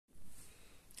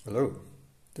Hello,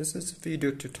 this is a video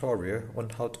tutorial on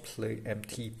how to play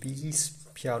MTB's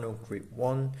Piano Grade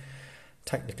 1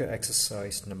 Technical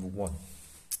Exercise number 1.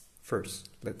 First,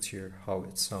 let's hear how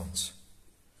it sounds.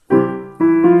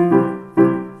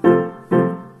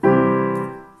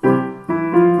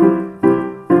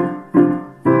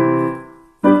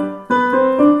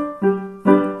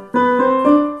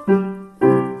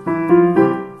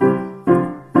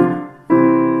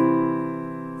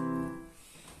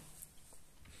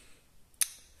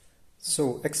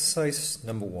 So exercise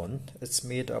number 1, it's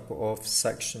made up of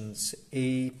sections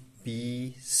A,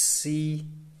 B, C,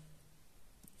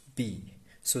 B.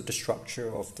 So the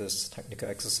structure of this technical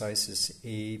exercise is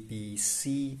A, B,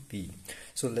 C, B.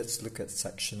 So let's look at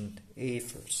section A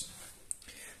first.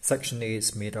 Section A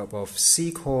is made up of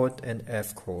C chord and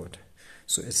F chord.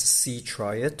 So it's a C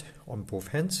triad on both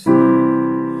hands. So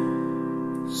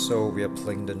we are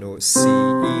playing the note C,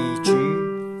 E, G.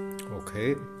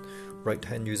 Okay. Right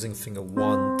hand using finger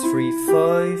 1, 3,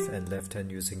 5 and left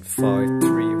hand using 5,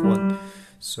 3, 1.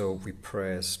 So we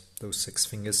press those 6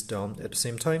 fingers down at the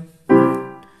same time.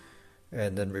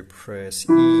 And then we press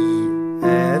E,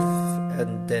 F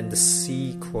and then the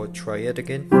C chord triad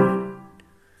again.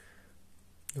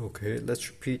 Okay, let's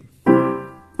repeat.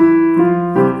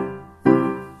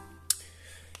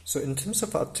 So in terms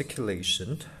of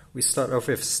articulation, we start off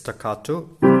with staccato.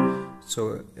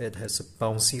 So it has a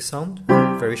bouncy sound,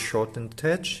 very short and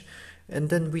detached, and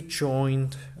then we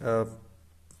joined the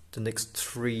next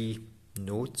 3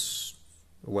 notes,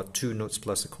 2 notes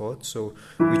plus a chord. So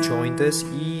we join this,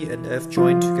 E and F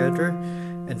joined together,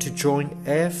 and to join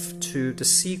F to the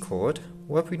C chord,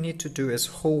 what we need to do is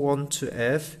hold on to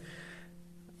F,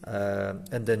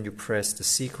 and then you press the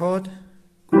C chord,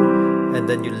 and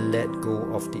then you let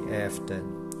go of the F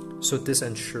then. So this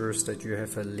ensures that you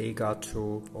have a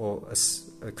legato or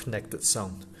a connected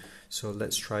sound. So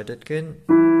let's try that again.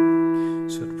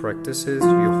 So the practice is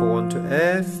you hold on to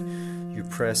F, you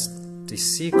press the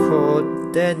C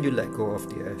chord, then you let go of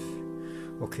the F.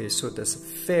 Okay, so there's a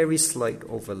very slight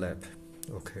overlap.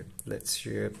 Okay, let's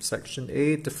hear section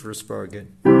A, the first bar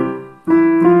again.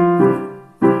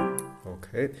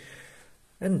 Okay,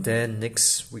 and then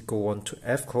next we go on to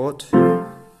F chord.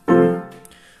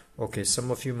 Okay, some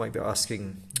of you might be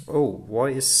asking, oh, why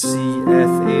is C, F,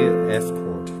 A, F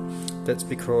chord? That's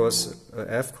because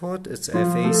F chord, it's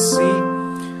F, A, C.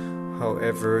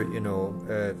 However, you know,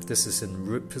 this is in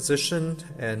root position,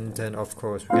 and then of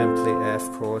course we can play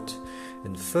F chord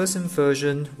in the first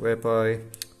inversion, whereby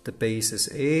the bass is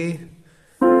A,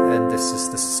 and this is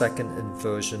the second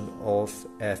inversion of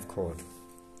F chord.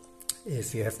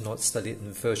 If you have not studied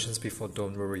inversions before,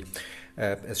 don't worry.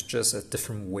 It's just a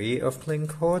different way of playing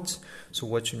chords. So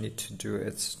what you need to do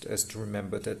is to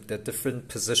remember that there are different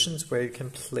positions where you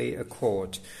can play a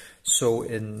chord. So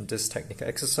in this technical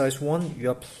exercise 1,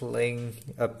 you are playing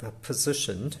a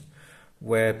position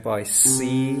whereby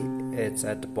C is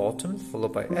at the bottom,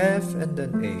 followed by F and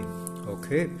then A.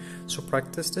 Okay, so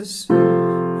practice this.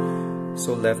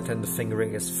 So left hand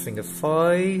fingering is finger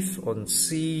 5 on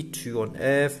C, 2 on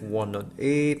F, 1 on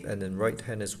A, and then right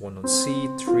hand is 1 on C,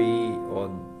 3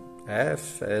 on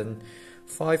F, and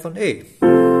 5 on A.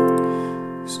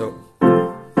 So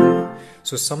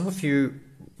some of you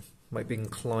might be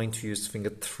inclined to use finger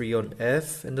 3 on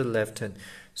F in the left hand.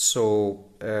 So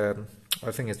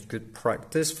I think it's good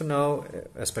practice for now,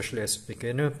 especially as a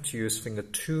beginner, to use finger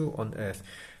 2 on F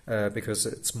because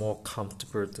it's more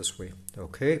comfortable this way.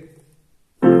 Okay.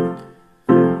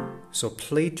 So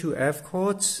play 2 F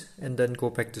chords and then go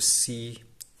back to C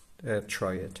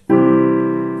triad.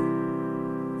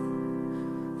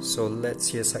 So let's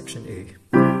hear section A.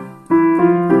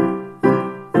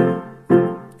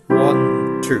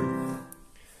 1, 2.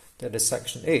 That is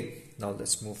section A. Now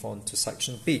let's move on to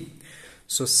section B.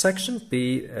 So section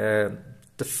B,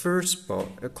 the first bar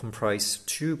comprises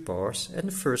 2 bars, and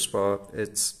the first bar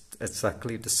it's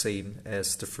exactly the same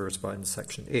as the first bar in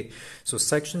section A. So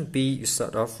section B, you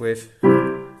start off with.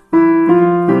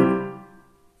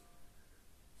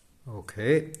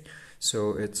 Okay,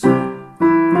 so it's.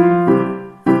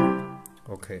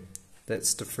 Okay,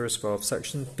 that's the first bar of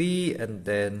section B, and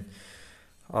then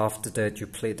after that you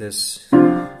play this.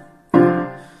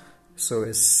 So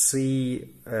it's C,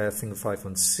 finger 5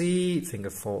 on C, finger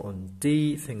 4 on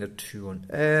D, finger 2 on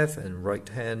F, and right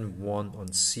hand 1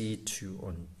 on C, 2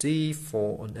 on D,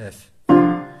 4 on F.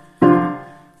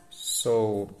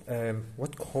 So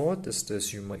what chord is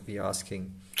this, you might be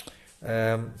asking?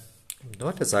 I'm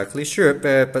not exactly sure,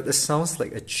 but it sounds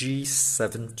like a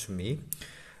G7 to me.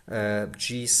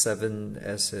 G7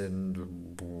 as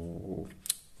in,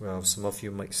 well, some of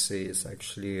you might say it's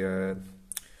actually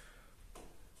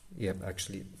Yeah,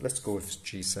 actually, let's go with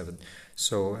G7.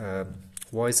 So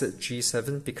why is it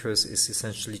G7? Because it's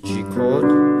essentially G chord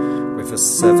with a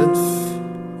 7th,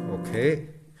 okay.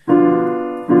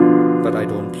 But I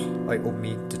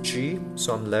omit the G,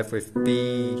 so I'm left with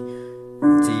B, D,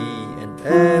 and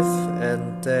F,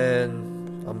 and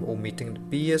then I'm omitting the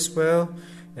B as well,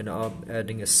 and I'm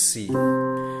adding a C.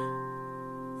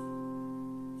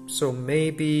 So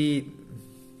maybe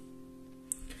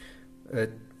a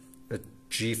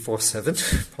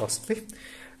G47 possibly.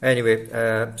 Anyway,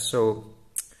 so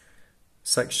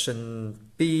section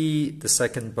B, the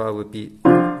second bar would be,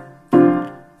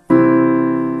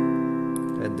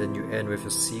 and then you end with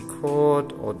a C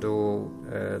chord, although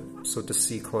so the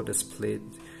C chord is played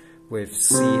with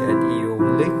C and E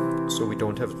only, so we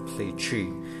don't have to play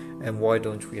G. And why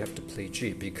don't we have to play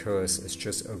G? Because it's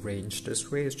just arranged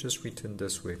this way, it's just written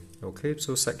this way. Okay,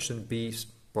 so section B,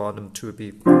 bottom 2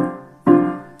 B.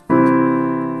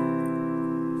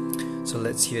 So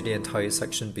let's hear the entire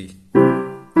section B.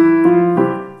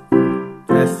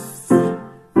 F.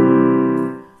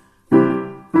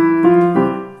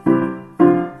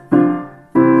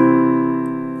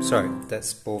 Sorry,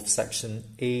 that's both section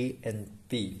A and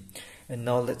B. And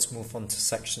now let's move on to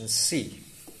section C.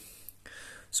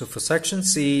 So for section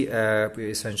C, we're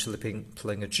essentially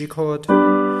playing a G chord,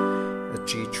 a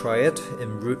G triad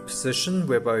in root position,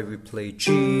 whereby we play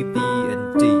G, B,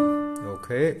 and D.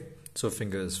 Okay, so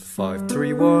fingers 5,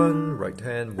 3, 1, right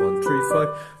hand 1, 3, 5.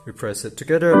 We press it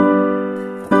together,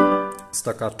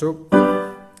 staccato,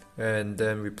 and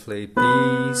then we play B,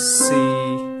 C,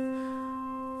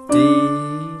 D.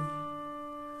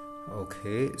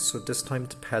 Okay, so this time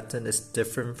the pattern is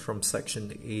different from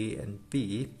section A and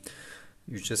B.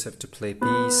 You just have to play B,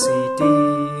 C, D.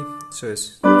 So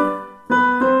it's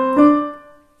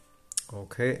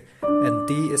okay, and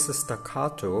D is a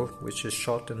staccato, which is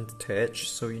short and detached.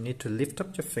 So you need to lift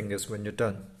up your fingers when you're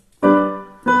done.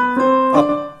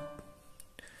 Up,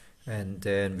 and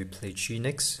then we play G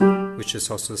next, which is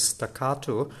also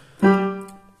staccato.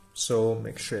 So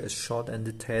make sure it's short and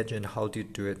detached. And how do you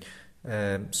do it?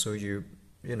 So you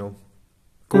know,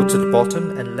 go to the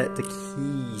bottom and let the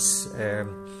keys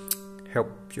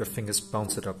help your fingers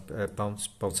bounce it up, bounce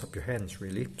up your hands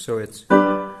really. So it's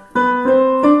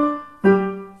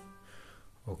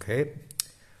okay,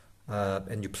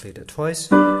 and you play that twice.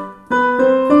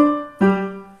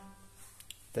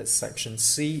 That's section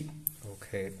C.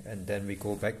 Okay, and then we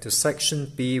go back to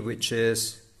section B, which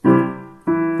is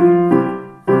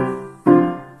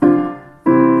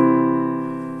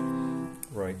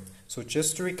right. So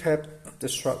just to recap the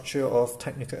structure of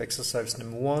technical exercise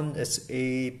number 1, it's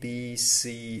A, B,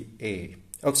 C, A.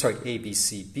 Oh, sorry, A, B,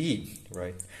 C, B,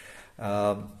 right?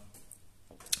 And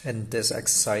this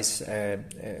exercise,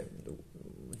 the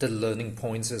learning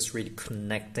points is really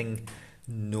connecting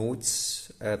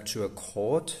notes to a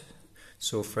chord.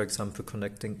 So, for example,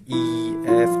 connecting E,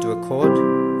 F to a chord,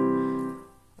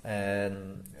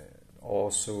 and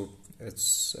also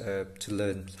it's to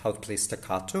learn how to play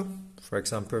staccato. For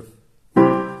example,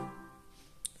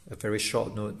 a very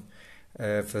short note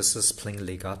versus playing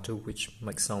legato, which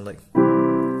might sound like.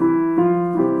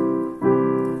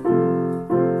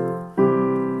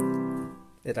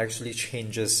 It actually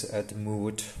changes the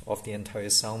mood of the entire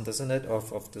sound, doesn't it,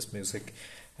 of this music.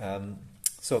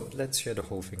 So let's hear the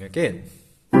whole thing again.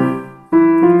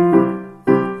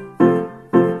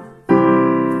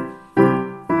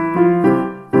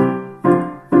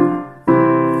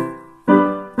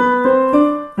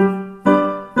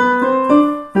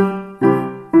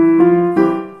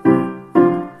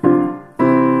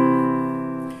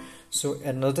 So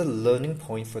another learning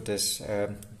point for this,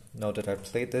 now that I've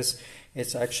played this,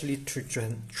 it's actually to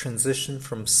transition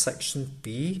from section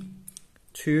B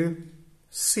to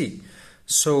C.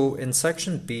 So in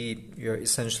section B, you're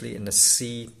essentially in a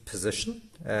C position,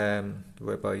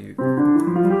 whereby you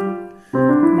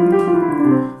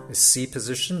a C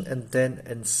position, and then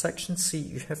in section C,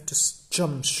 you have to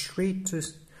jump straight to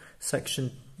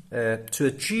section to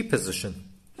a G position.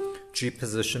 G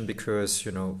position because,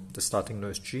 you know, the starting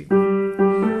note is G.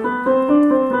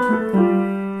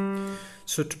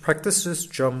 So to practice this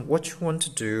jump, what you want to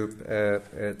do,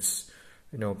 it's,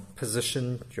 you know,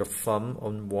 position your thumb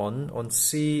on 1 on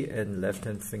C and left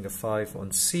hand finger 5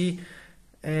 on C,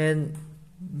 and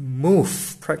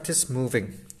move, practice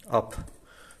moving up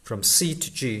from C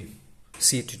to G,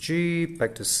 C to G,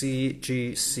 back to C,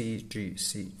 G, C, G,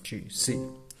 C, G, C.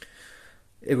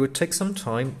 It will take some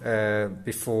time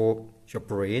before your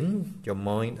brain, your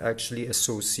mind actually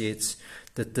associates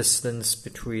the distance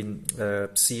between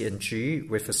C and G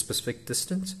with a specific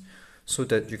distance, so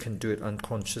that you can do it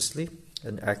unconsciously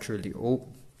and accurately. Oh,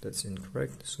 that's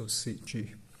incorrect. So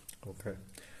CG. Okay.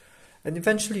 And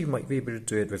eventually you might be able to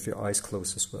do it with your eyes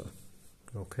closed as well.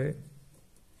 Okay.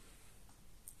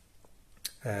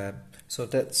 So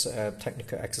that's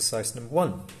technical exercise number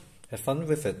 1. Have fun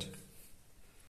with it.